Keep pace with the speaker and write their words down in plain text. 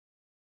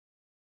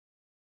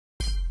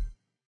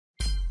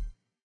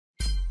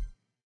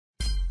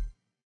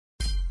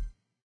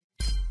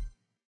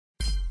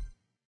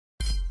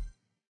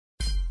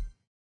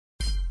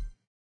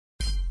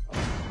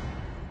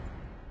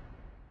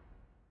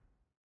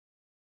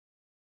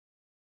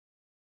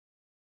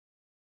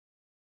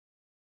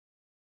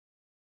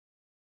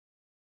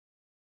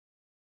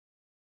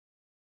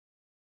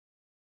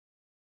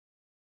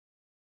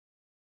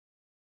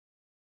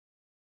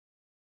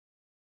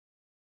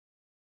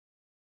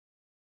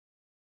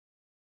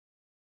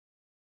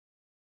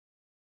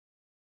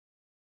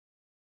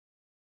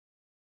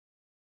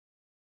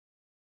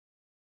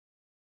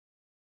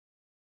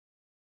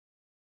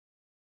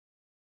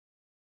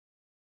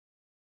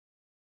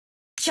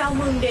Chào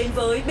mừng đến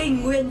với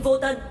Bình Nguyên Vô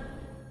Tận.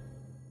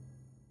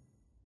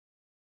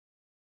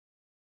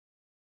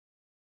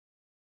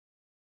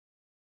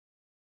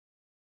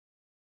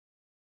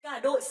 Cả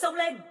đội xông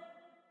lên.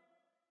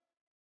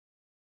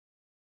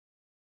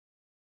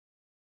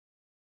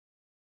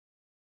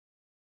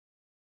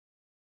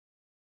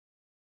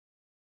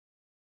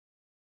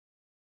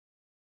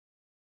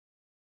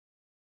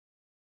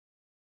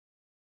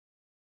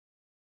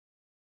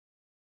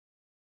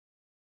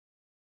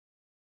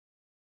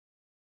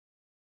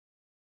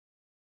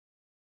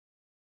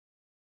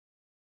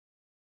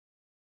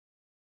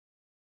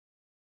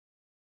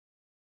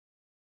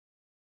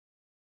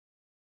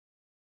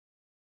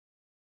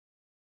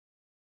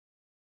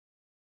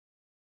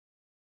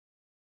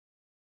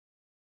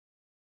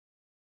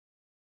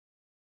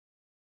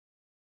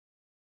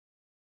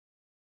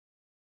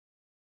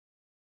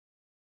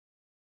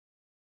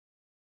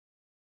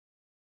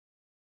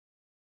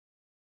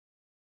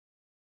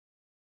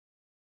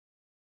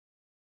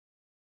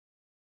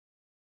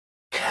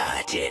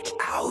 Cut it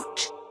out.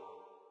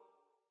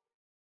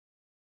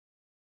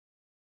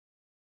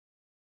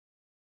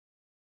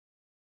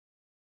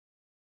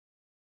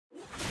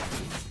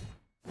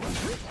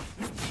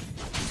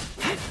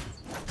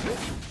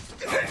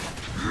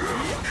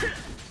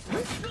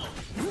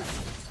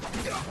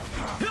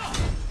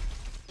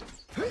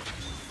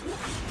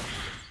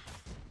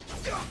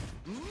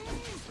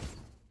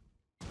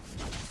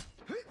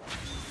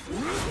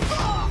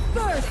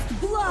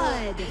 First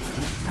blood!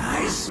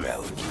 I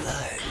smell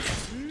blood.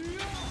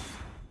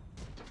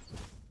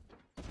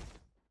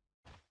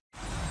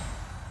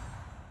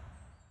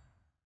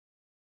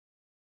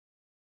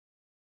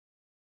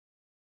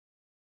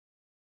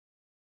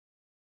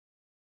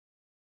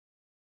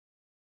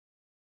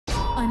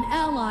 An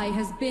ally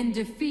has been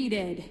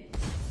defeated.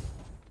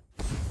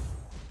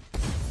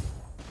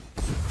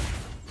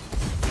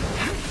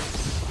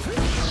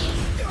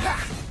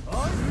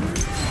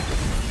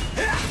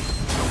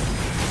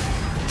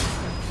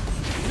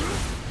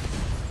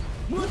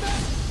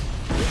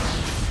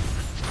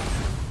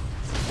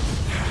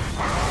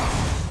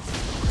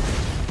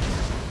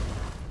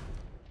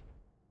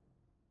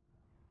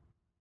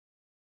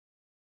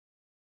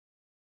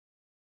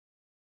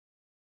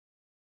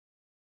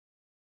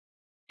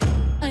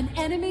 An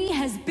enemy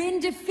has been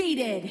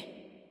defeated.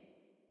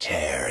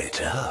 Tear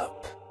it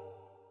up.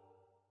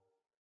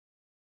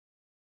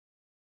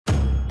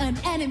 An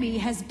enemy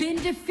has been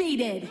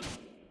defeated.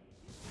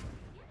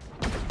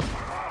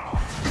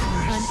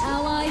 An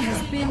ally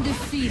has been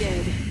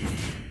defeated.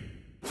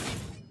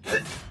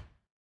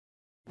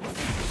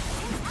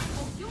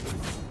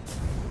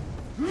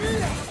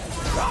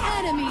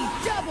 Enemy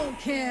double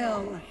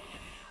kill.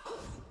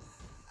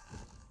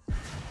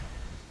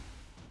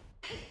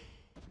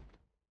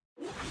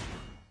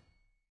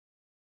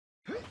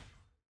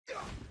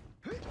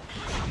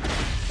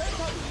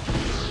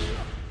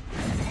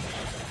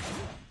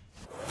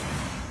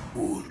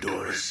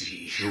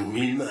 Udorsi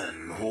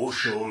Shumiman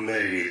Hosho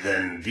Mei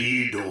than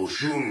Vido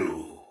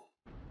Shunu.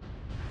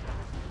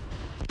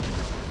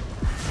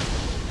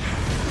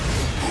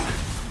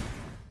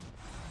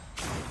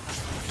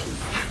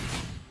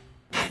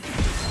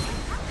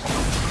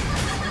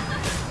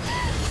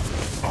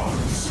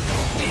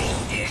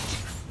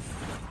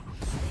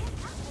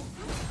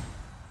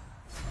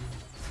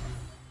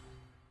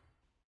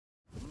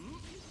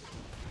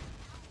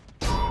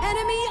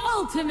 Enemy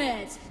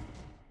ultimate.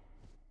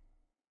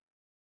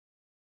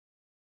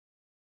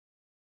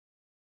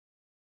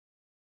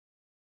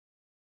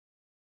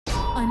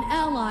 An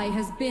ally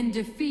has been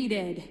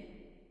defeated.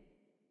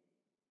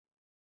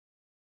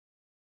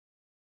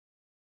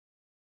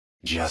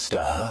 Just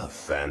a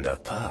huff and a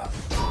puff.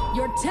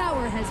 Your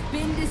tower has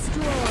been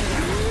destroyed.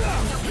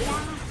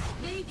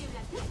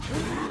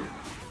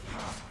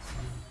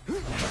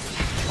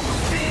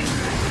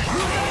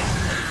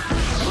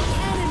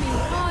 Enemy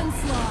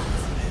onslaught.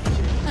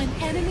 An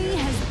enemy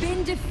has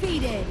been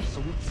defeated.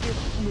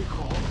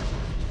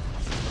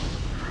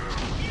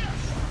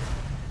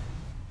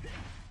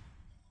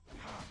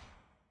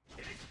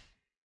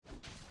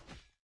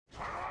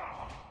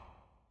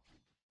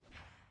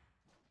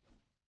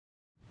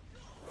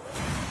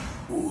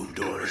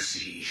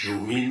 Udorsi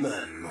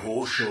Shumiman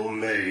Hosho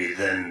Mei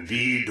than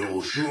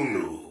Vido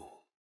Shunu.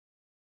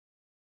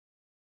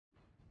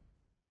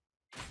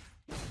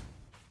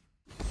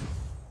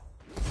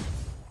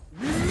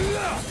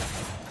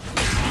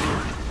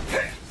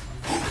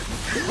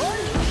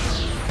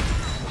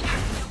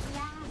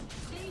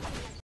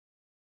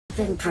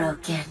 Been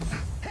broken.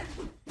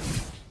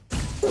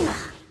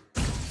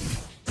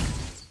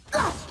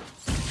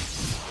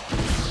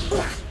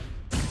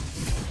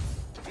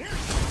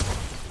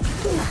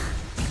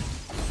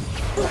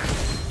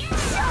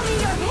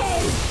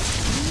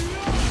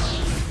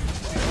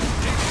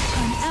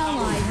 An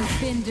ally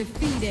has been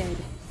defeated.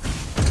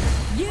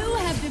 You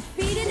have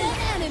defeated an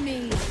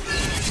enemy.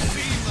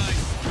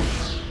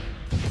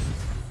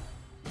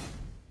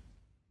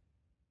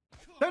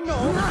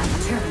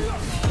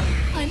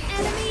 An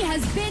enemy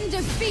has been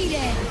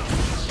defeated.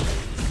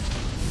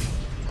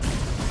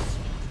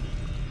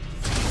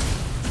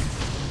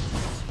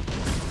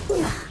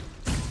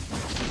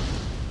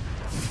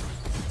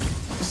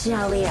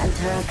 Shall we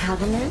enter a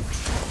covenant?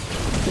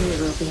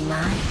 You will be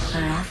mine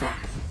forever.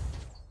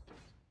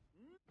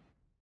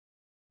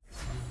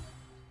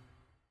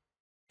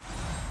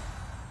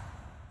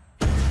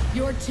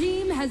 Your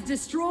team has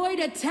destroyed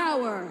a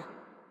tower.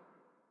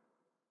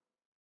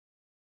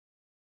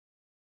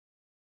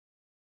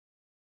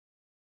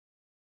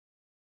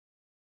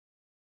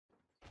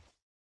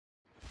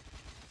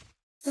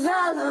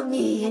 Follow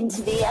me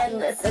into the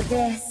endless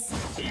abyss.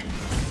 An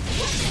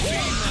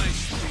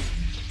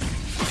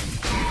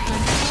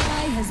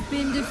ally has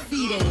been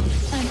defeated.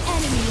 An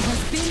enemy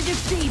has been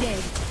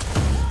defeated.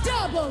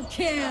 Double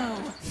kill!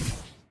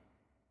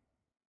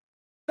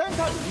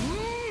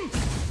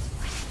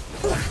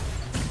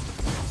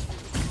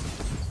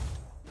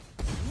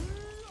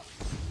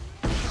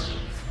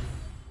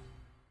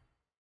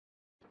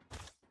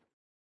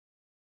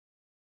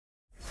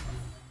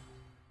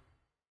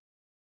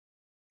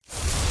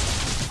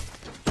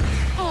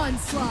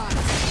 Onslaught!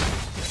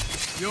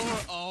 You're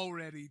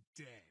already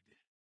dead.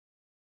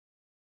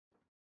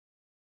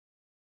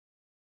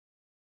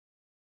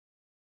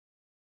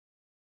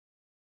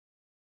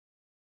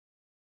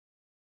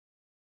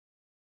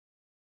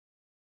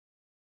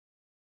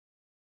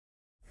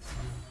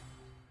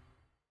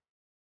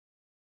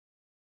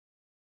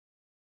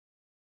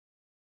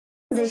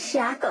 The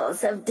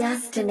shackles of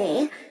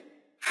destiny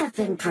have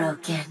been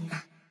broken.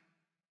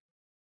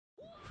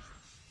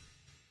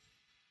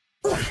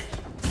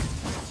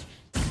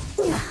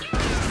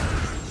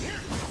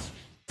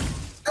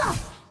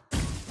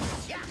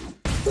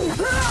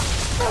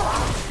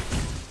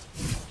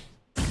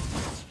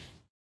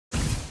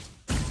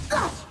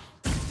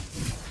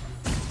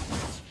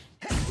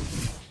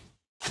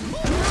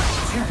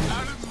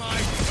 Out of my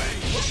way!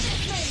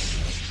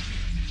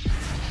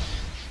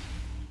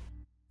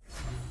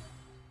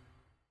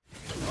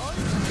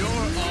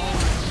 You're all...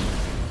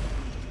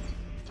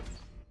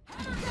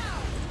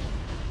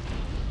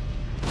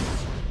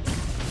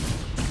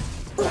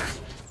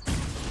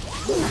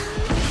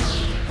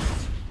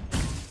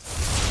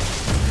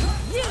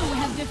 You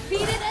have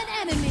defeated an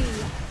enemy!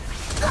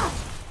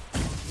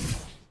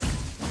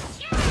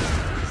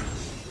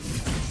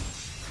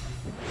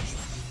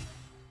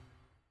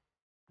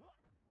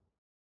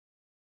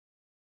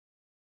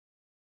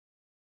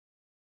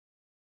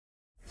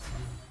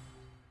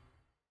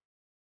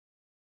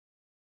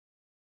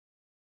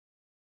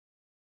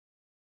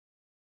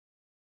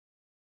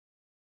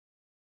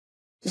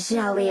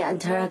 Shall we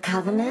enter a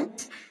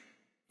covenant?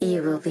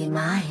 You will be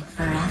mine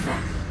forever.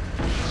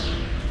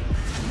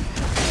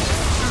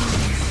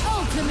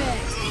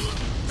 Ultimate!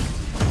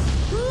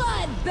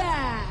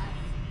 Bloodbath!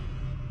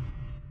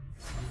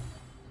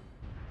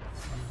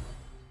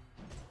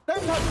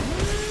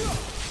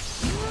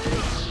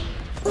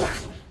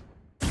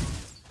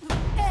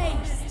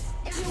 Ace!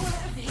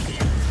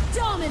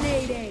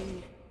 Dominating!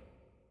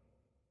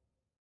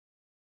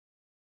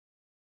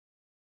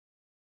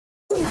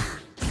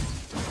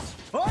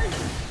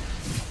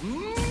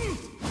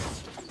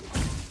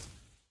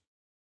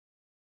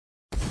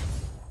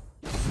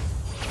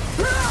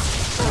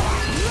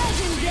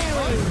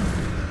 Legendary!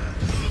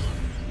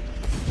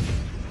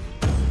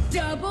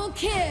 Double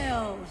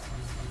kill!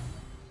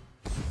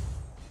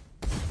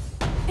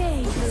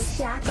 The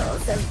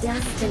shackles of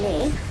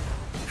destiny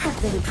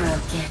have been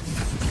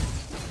broken.